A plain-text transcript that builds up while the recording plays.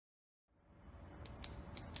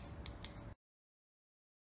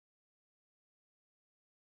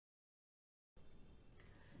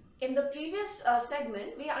In the previous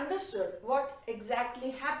segment, we understood what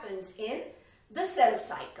exactly happens in the cell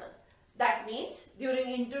cycle. That means during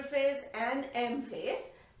interphase and M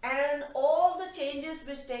phase, and all the changes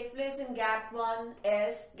which take place in gap 1,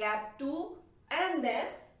 S, gap 2 and then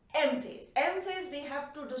M phase. M phase we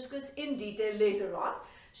have to discuss in detail later on.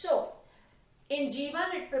 So, in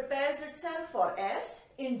G1 it prepares itself for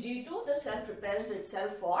S, in G2 the cell prepares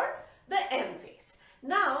itself for the M phase.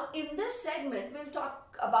 Now, in this segment we'll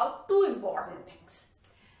talk about two important things.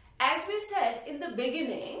 As we said in the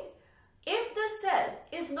beginning, if the cell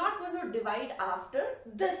is not going to divide after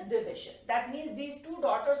this division, that means these two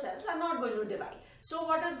daughter cells are not going to divide. So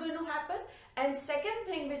what is going to happen? And second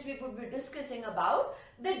thing which we would be discussing about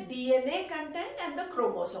the DNA content and the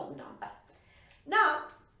chromosome number. Now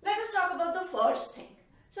let us talk about the first thing.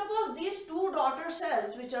 Suppose these two daughter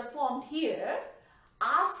cells which are formed here,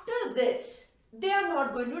 after this they are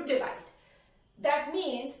not going to divide. That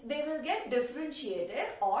means they will get differentiated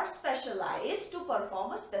or specialized to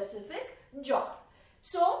perform a specific job.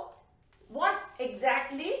 So, what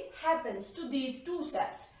exactly happens to these two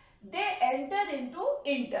cells? They enter into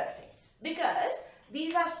interphase because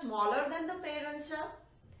these are smaller than the parent cell.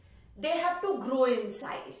 They have to grow in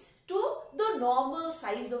size to the normal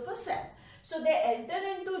size of a cell. So, they enter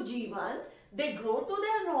into G1, they grow to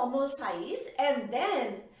their normal size and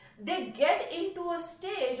then they get into a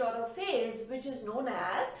stage or a phase which is known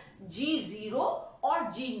as G0 or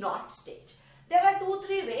G0 stage. There are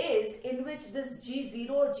 2-3 ways in which this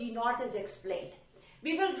G0 or G0 is explained.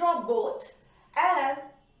 We will draw both and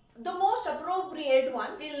the most appropriate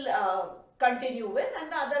one we'll continue with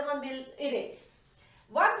and the other one we'll erase.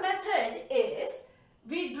 One method is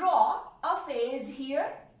we draw a phase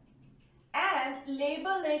here and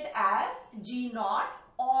label it as G0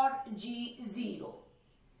 or G0.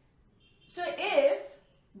 So if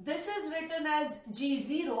this is written as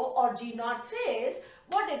G0 or G0 phase,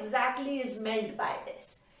 what exactly is meant by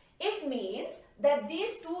this? It means that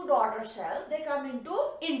these two daughter cells, they come into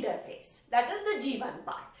interphase. That is the G1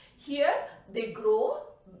 part. Here they grow,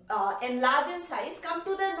 enlarge in size, come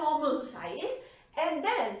to their normal size and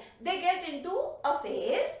then they get into a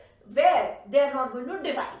phase where they are not going to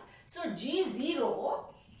divide. So G0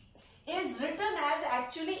 is written as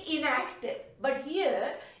actually inactive, but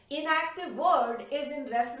here inactive word is in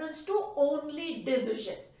reference to only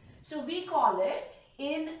division. So we call it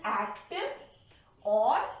inactive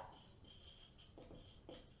or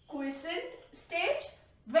quiescent stage,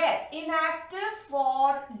 where inactive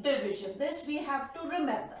for division. This we have to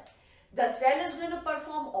remember. The cell is going to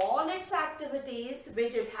perform all its activities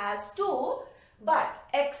which it has to, but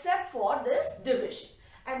except for this division.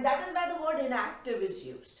 And that is why the word inactive is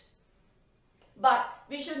used. But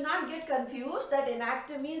we should not get confused that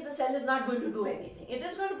inactive means the cell is not going to do anything. It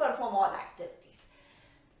is going to perform all activities.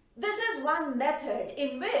 This is one method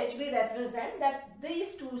in which we represent that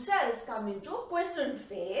these two cells come into quiescent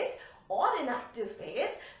phase or inactive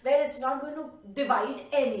phase where it's not going to divide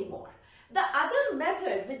anymore. The other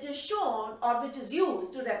method which is shown or which is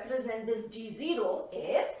used to represent this G0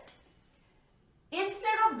 is,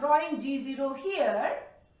 instead of drawing G0 here,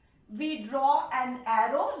 we draw an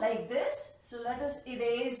arrow like this. So let us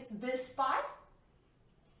erase this part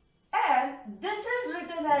and this is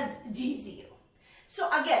written as G0. So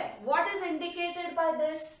again, what is indicated by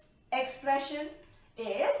this expression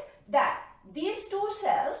is that these two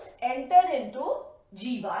cells enter into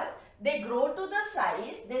G1, they grow to the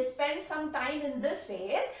size, they spend some time in this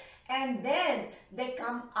phase and then they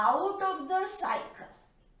come out of the cycle.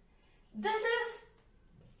 This is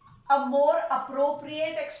a more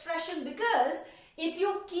appropriate expression because if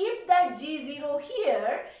you keep that G0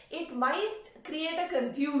 here, it might create a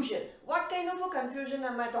confusion. What kind of a confusion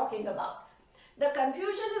am I talking about? The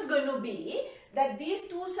confusion is going to be that these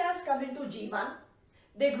two cells come into G1,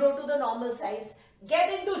 they grow to the normal size,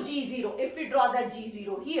 get into G0 if we draw that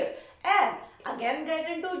G0 here and again get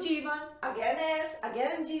into G1, again S,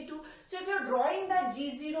 again G2. So if you're drawing that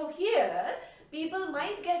G0 here, people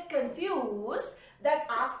might get confused that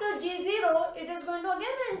after G0 it is going to again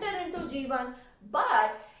enter into G1,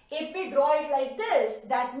 but if we draw it like this,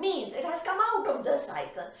 that means it has come out of the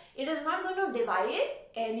cycle. It is not going to divide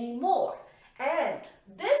anymore. And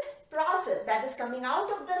this process that is coming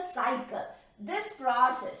out of the cycle, this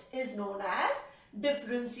process is known as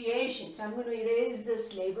differentiation. So I'm going to erase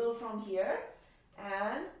this label from here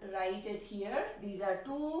and write it here. These are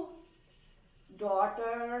two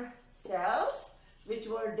daughter cells which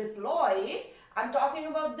were diploid. I'm talking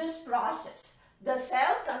about this process. The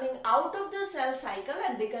cell coming out of the cell cycle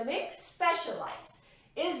and becoming specialized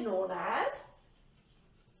is known as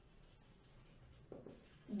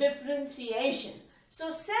differentiation. So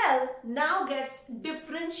cell now gets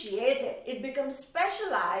differentiated. It becomes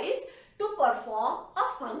specialized to perform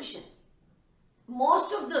a function.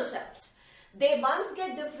 Most of the cells, they once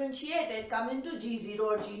get differentiated, come into G0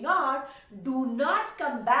 or G0, do not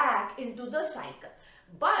come back into the cycle.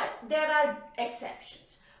 But there are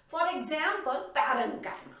exceptions. For example,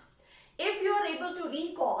 parenchyma. If you are able to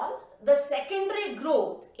recall the secondary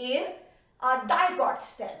growth in a dicot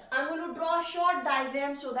stem, I'm going to draw a short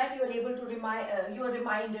diagram so that you are able to you are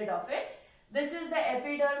reminded of it. This is the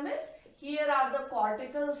epidermis. Here are the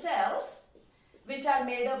cortical cells which are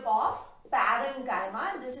made up of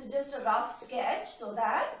parenchyma. And this is just a rough sketch so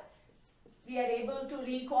that we are able to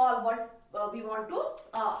recall what we want to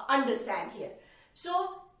understand here.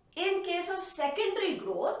 So, in case of secondary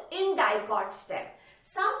growth in dicot stem,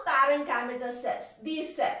 some parenchymatous cells,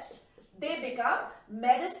 these cells, they become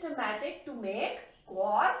meristematic to make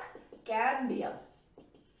cork cambium.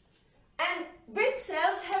 And which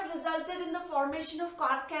cells have resulted in the formation of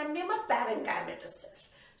cork cambium are parenchymatous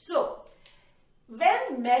cells. So,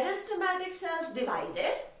 when meristematic cells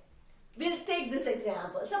divided, we'll take this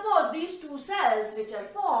example. Suppose these two cells which are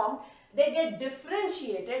formed, they get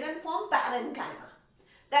differentiated and form parenchyma.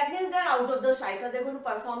 That means they're out of the cycle, they're going to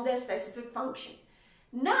perform their specific function.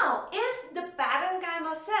 Now, if the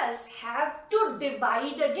parenchyma cells have to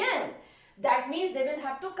divide again, that means they will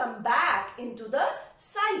have to come back into the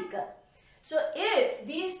cycle. So, if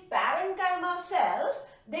these parenchyma cells,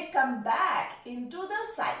 they come back into the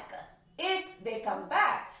cycle, if they come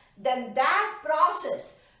back, then that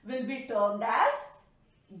process will be termed as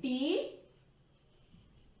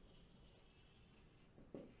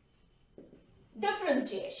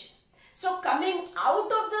differentiation. So coming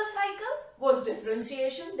out of the cycle was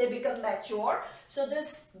differentiation. They become mature. So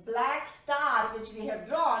this black star which we have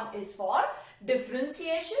drawn is for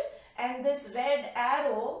differentiation, and this red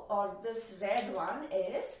arrow or this red one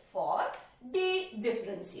is for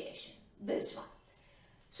de-differentiation. This one.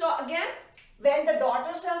 So again, when the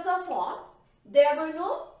daughter cells are formed, they are going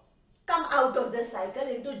to come out of the cycle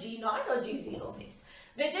into G0 or G0 phase,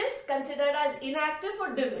 which is considered as inactive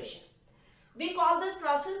for division. We call this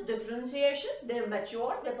process differentiation. They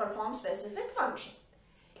mature, they perform specific function.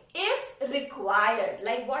 If required,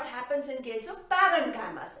 like what happens in case of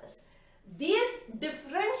parenchyma cells, these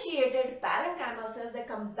differentiated parenchyma cells, they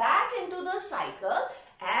come back into the cycle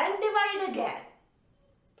and divide again.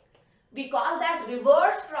 We call that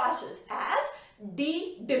reverse process as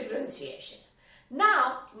de-differentiation.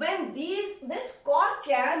 Now, when this cork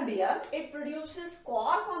cambium, it produces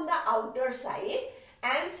cork on the outer side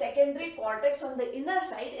and secondary cortex on the inner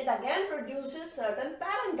side, it again produces certain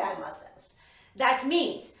parenchyma cells. That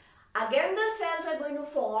means, again the cells are going to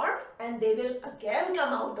form and they will again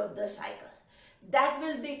come out of the cycle. That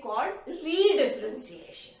will be called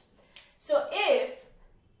redifferentiation. So, if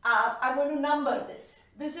I'm going to number this.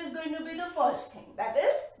 This is going to be the first thing, that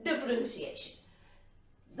is differentiation.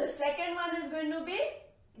 The second one is going to be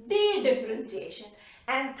de-differentiation.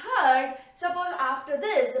 And third, suppose after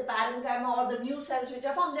this, the parenchyma or the new cells which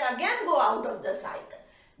are formed, they again go out of the cycle.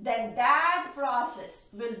 Then that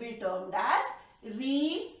process will be termed as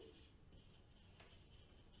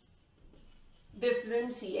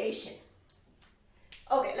redifferentiation.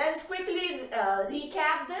 Okay, let's quickly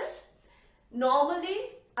recap this.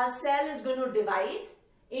 Normally, a cell is going to divide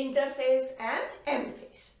interphase and M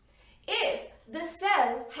phase. If the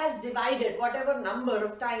cell has divided whatever number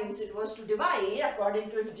of times it was to divide according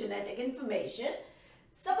to its genetic information,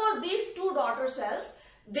 suppose these two daughter cells,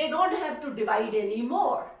 they don't have to divide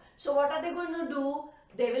anymore. So what are they going to do?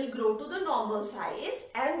 They will grow to the normal size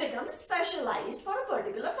and become specialized for a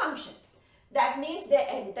particular function. That means they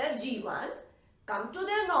enter G1, come to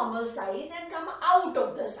their normal size and come out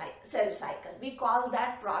of the cell cycle. We call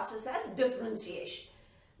that process as differentiation.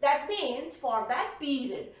 That means for that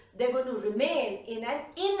period, they're going to remain in an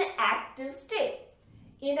inactive state.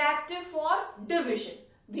 Inactive for division.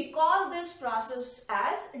 We call this process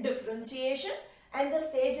as differentiation and the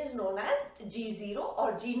stage is known as G0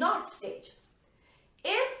 or G0 stage.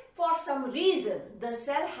 If for some reason the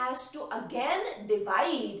cell has to again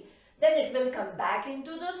divide, then it will come back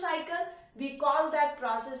into the cycle. We call that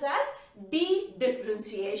process as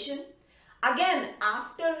de-differentiation. Again,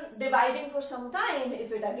 after dividing for some time,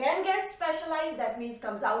 if it again gets specialized, that means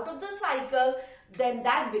comes out of the cycle, then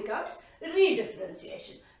that becomes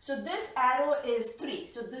redifferentiation. So this arrow is 3.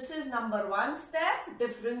 So this is number 1 step,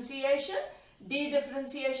 differentiation.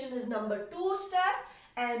 De-differentiation is number 2 step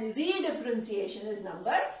and redifferentiation is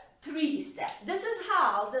number 3 step. This is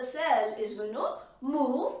how the cell is going to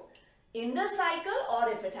move in the cycle, or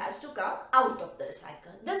if it has to come out of the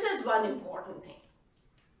cycle. This is one important thing.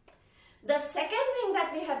 The second thing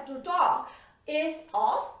that we have to talk is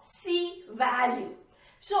of C value.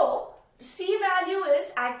 So C value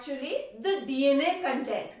is actually the DNA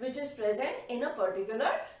content which is present in a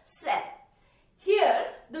particular cell. Here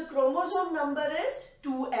the chromosome number is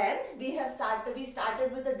 2n. We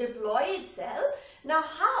started with a diploid cell. Now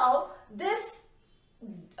how this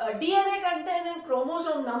DNA content and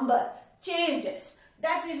chromosome number changes,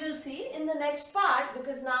 that we will see in the next part,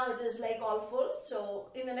 because now it is like all full. So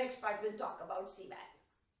in the next part we'll talk about C value.